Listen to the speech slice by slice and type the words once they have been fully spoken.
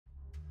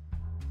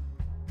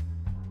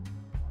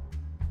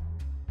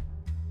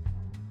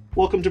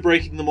Welcome to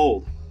Breaking the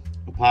Mold,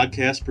 a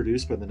podcast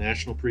produced by the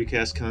National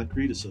Precast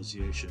Concrete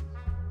Association.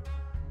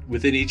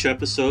 Within each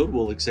episode,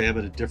 we'll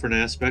examine a different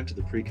aspect of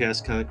the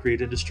precast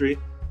concrete industry,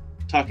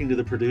 talking to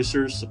the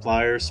producers,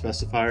 suppliers,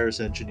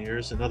 specifiers,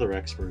 engineers, and other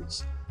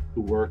experts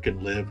who work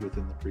and live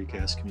within the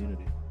precast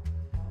community.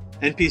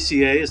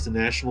 NPCA is the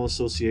National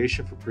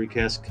Association for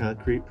Precast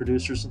Concrete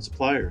Producers and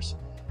Suppliers.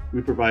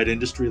 We provide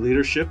industry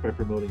leadership by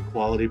promoting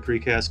quality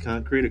precast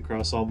concrete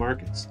across all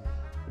markets,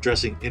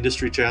 addressing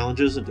industry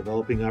challenges and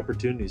developing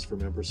opportunities for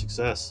member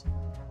success.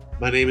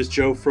 My name is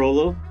Joe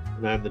Frollo,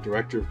 and I'm the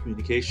Director of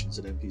Communications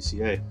at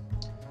NPCA.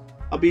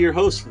 I'll be your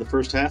host for the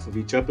first half of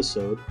each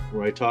episode,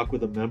 where I talk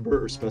with a member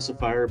or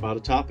specifier about a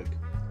topic.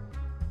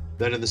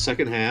 Then in the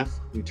second half,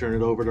 we turn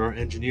it over to our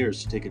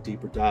engineers to take a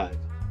deeper dive.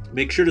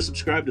 Make sure to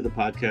subscribe to the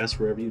podcast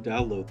wherever you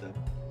download them,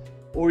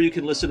 or you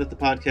can listen at the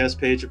podcast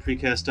page at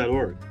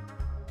precast.org.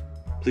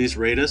 Please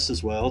rate us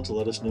as well to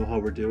let us know how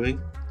we're doing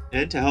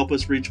and to help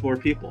us reach more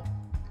people.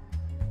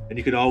 And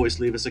you can always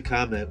leave us a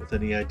comment with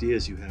any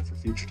ideas you have for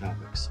future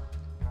topics.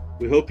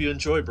 We hope you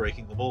enjoy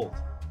Breaking the Mold.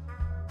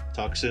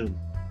 Talk soon.